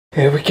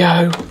Here we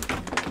go,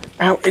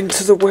 out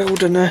into the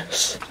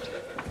wilderness.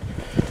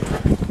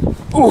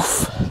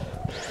 Oof!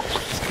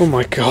 Oh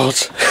my god.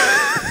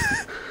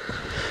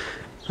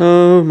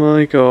 Oh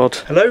my god.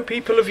 Hello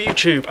people of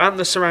YouTube and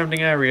the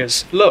surrounding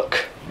areas.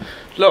 Look,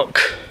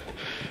 look,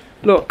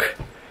 look,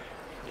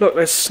 look,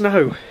 there's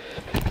snow.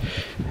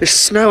 There's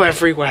snow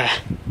everywhere.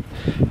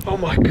 Oh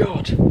my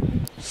god.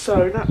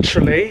 So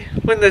naturally,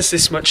 when there's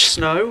this much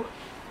snow,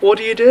 what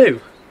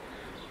do?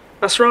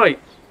 That's right,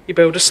 you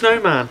build a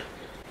snowman.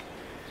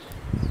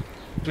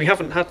 We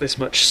haven't had this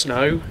much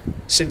snow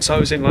since I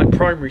was in like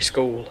primary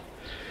school.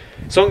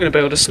 So I'm going to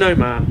build a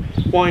snowman.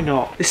 Why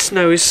not? This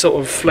snow is sort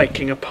of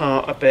flaking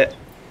apart a bit,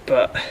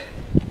 but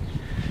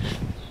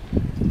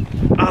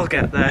I'll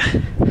get there.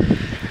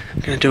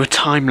 I'm going to do a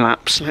time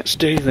lapse. Let's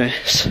do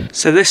this.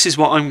 So this is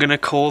what I'm going to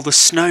call the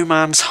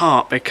snowman's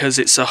heart, because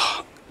it's a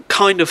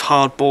kind of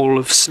hard ball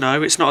of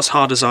snow. It's not as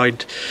hard as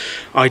I'd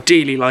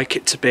ideally like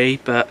it to be,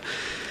 but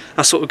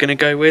that's what we're going to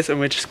go with, and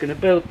we're just going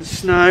to build the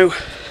snow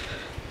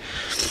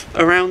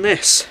around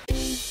this.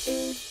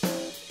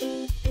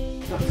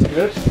 That's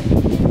good.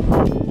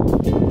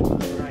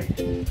 Right.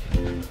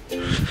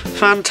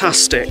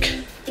 Fantastic.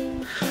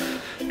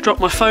 Drop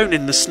my phone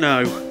in the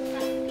snow.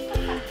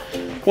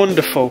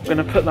 Wonderful.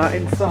 Gonna put that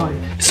inside.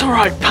 It's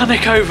alright,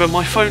 panic over,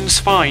 my phone's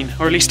fine.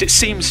 Or at least it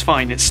seems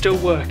fine, it's still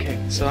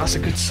working. So that's a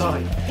good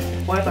sign.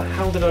 Why the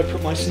hell did I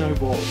put my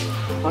snowball?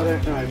 I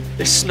don't know.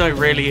 This snow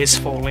really is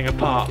falling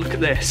apart. Look at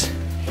this.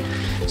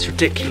 It's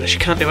ridiculous, you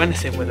can't do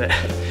anything with it.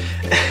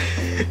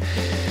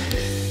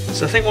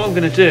 So I think what I'm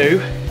going to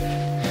do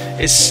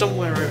is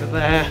somewhere over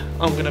there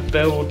I'm going to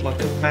build like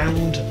a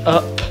mound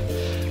up,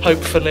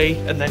 hopefully,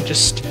 and then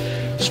just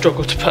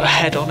struggle to put a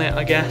head on it,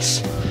 I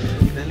guess.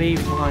 I'm going to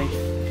leave my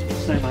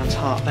snowman's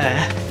heart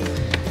there.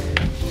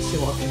 Let's see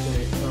what I can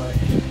do.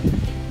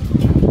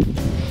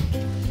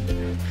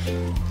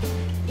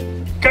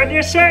 Right. Can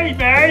you see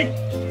me?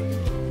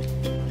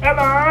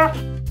 Hello?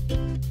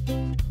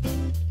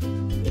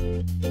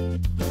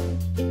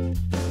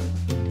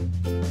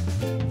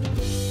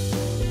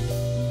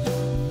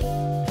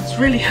 It's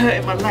really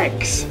hurting my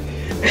legs.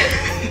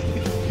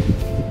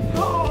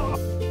 Oh.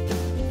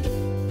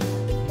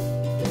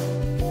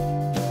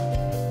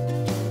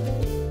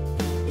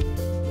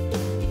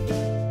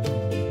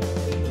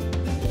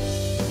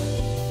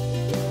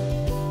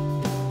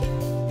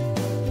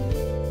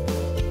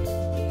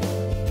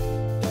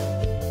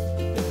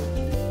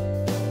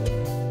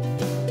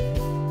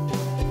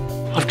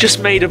 I've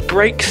just made a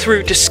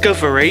breakthrough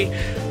discovery.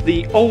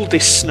 The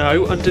oldest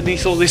snow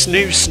underneath all this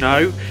new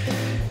snow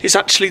is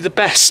actually the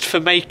best for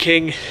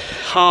making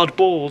hard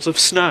balls of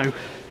snow.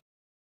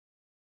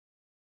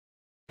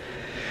 I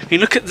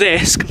mean, look at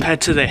this compared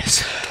to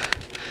this.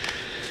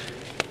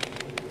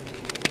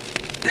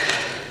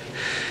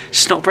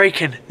 It's not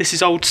breaking. This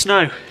is old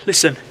snow.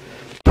 Listen.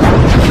 You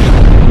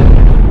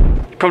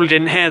probably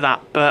didn't hear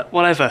that, but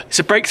whatever. It's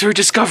a breakthrough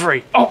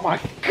discovery. Oh my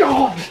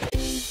god!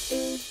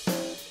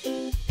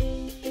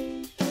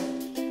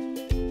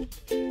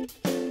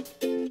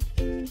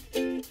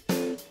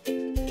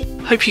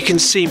 Hope you can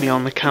see me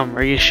on the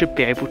camera, you should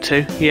be able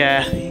to.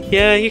 Yeah,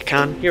 you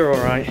can, you're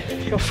alright.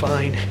 You're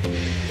fine.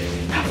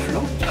 Have a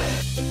look.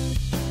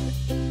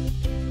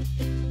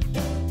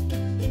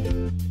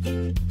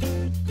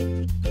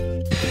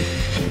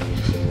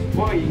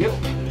 Why are you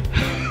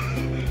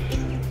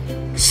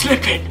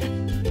slipping?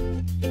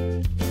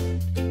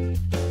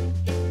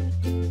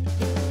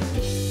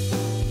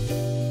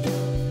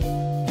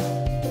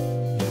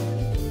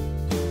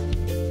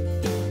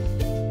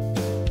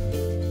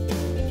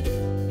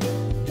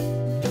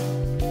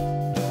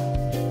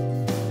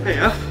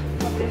 Here.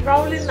 I've been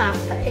rolling that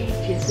for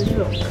ages, and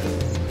look.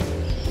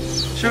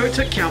 Show it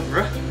to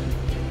camera.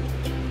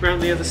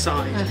 Round the other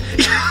side.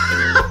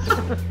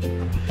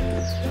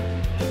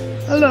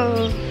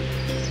 Hello.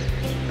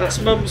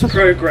 That's Mum's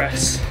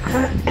progress.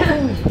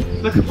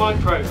 Look at my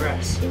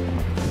progress.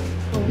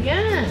 Oh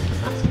yeah,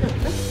 that's good.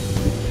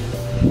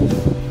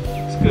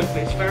 It's good, but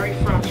it's very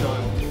fragile.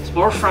 It's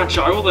more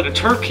fragile than a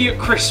turkey at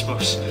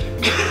Christmas.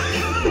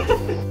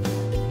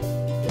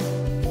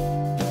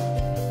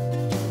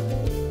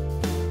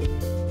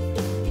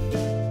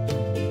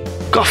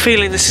 Got a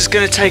feeling this is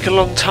going to take a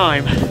long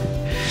time,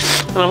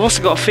 and I've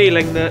also got a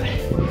feeling that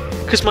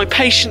because my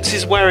patience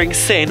is wearing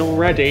thin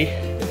already,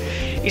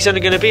 he's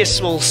only going to be a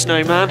small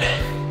snowman.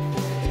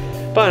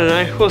 But I don't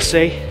know, we'll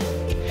see.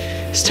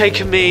 It's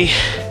taken me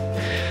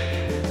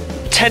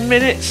 10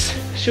 minutes,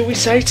 shall we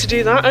say, to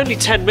do that? Only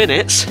 10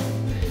 minutes,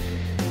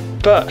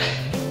 but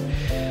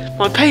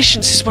my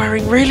patience is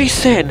wearing really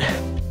thin.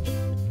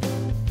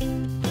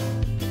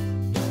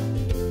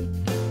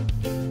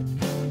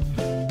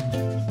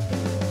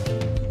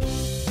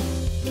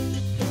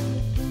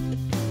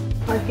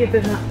 I've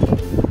given up.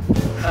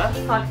 Huh?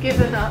 I've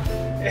given up.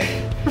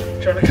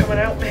 Trying to come and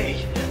help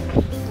me.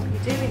 What are you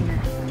doing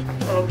then?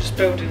 Well, I'm just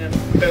building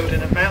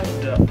a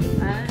mound up.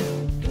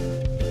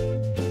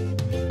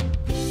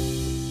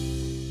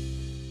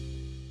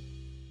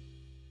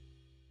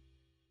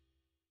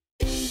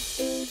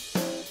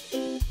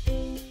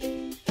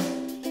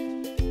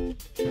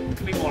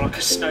 Could be more like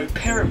a snow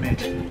pyramid.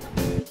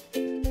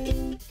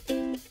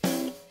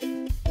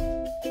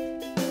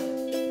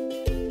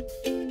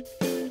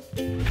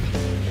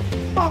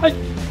 Bye!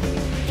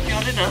 You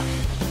had enough?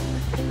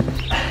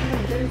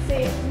 I'm going to see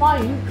if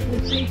mine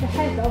would be the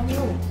head of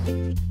yours.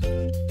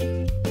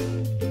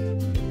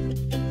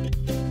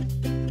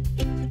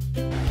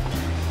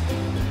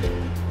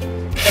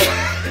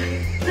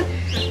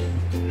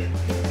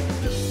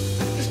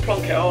 Just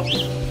plonk it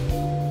on.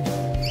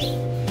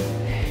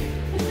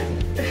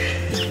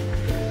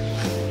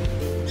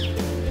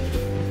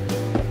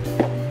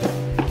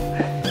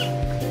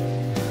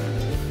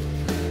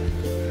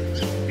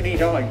 You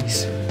need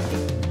eyes.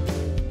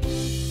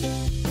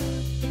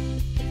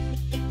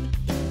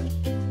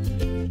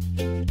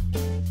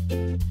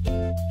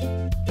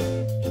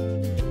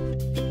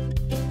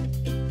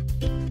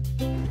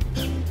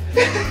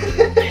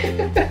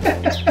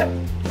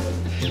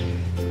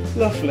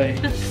 Lovely.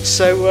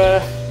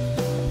 So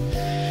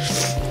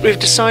we've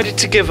decided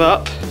to give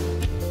up.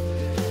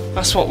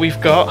 That's what we've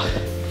got.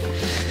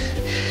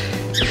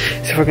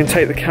 See if I can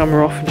take the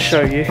camera off and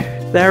show you.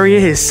 There he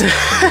is.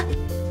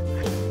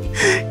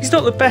 He's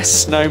not the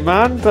best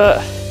snowman, but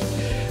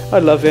I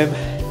love him.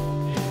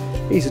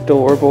 He's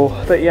adorable.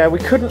 But yeah, we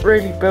couldn't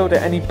really build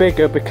it any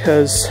bigger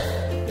because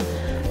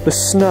the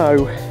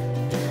snow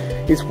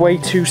is way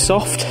too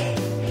soft.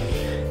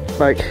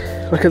 Like,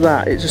 look at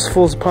that, it just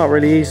falls apart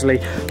really easily.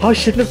 I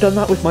shouldn't have done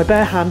that with my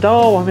bare hand.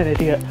 Oh, I'm an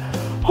idiot.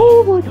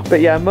 Oh my god.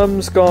 But yeah,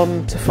 Mum's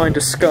gone to find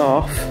a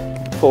scarf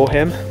for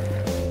him.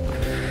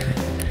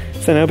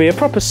 Then he'll be a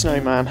proper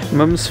snowman.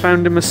 Mum's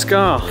found him a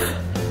scarf.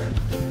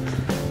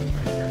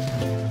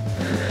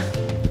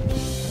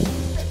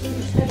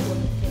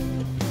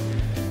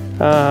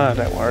 Ah,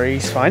 don't worry,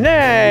 he's fine.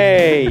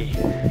 Hey!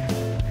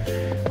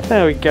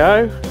 There we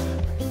go.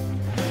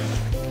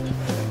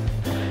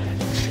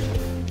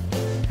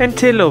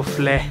 Ain't it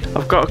lovely?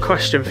 I've got a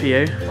question for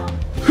you.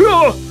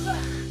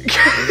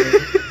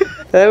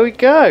 There we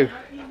go.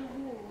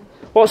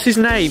 What's his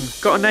name?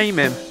 Got to name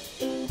him.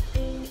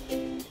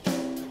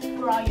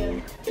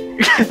 Brian.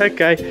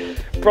 Okay,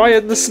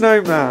 Brian the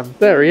Snowman.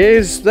 There he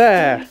is,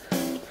 there.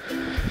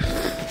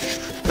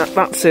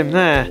 That's him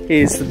there.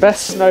 He's the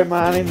best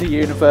snowman in the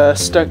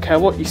universe, don't care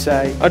what you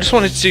say. I just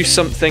wanted to do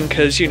something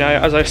because, you know,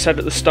 as I said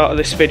at the start of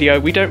this video,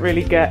 we don't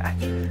really get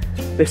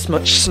this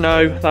much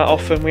snow that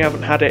often. We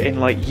haven't had it in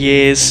like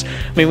years.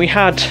 I mean, we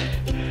had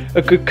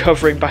a good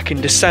covering back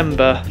in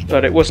December,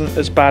 but it wasn't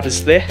as bad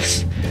as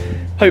this.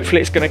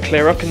 Hopefully it's going to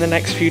clear up in the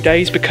next few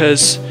days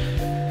because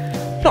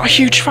I'm not a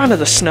huge fan of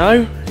the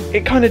snow.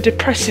 It kind of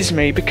depresses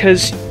me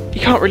because you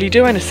can't really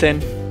do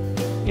anything.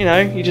 You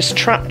know, you're just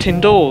trapped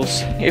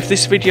indoors. If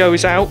this video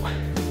is out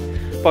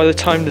by the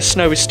time the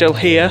snow is still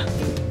here,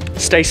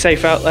 stay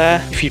safe out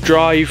there. If you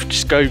drive,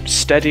 just go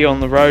steady on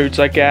the roads,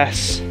 I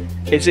guess.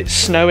 Is it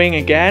snowing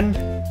again?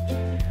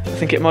 I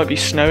think it might be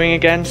snowing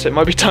again, so it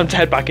might be time to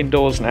head back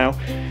indoors now.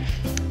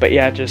 But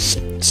yeah, just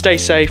stay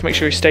safe, make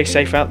sure you stay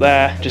safe out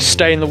there. Just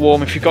stay in the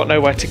warm if you've got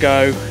nowhere to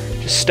go.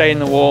 Just stay in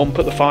the warm,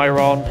 put the fire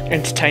on,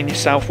 entertain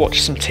yourself, watch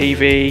some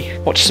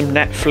TV, watch some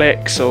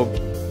Netflix or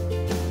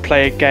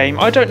play a game.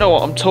 I don't know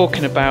what I'm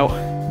talking about.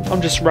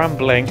 I'm just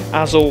rambling,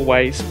 as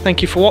always.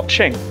 Thank you for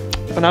watching,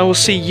 and I will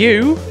see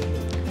you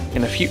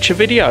in a future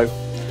video.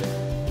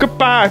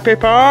 Goodbye,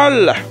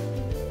 people!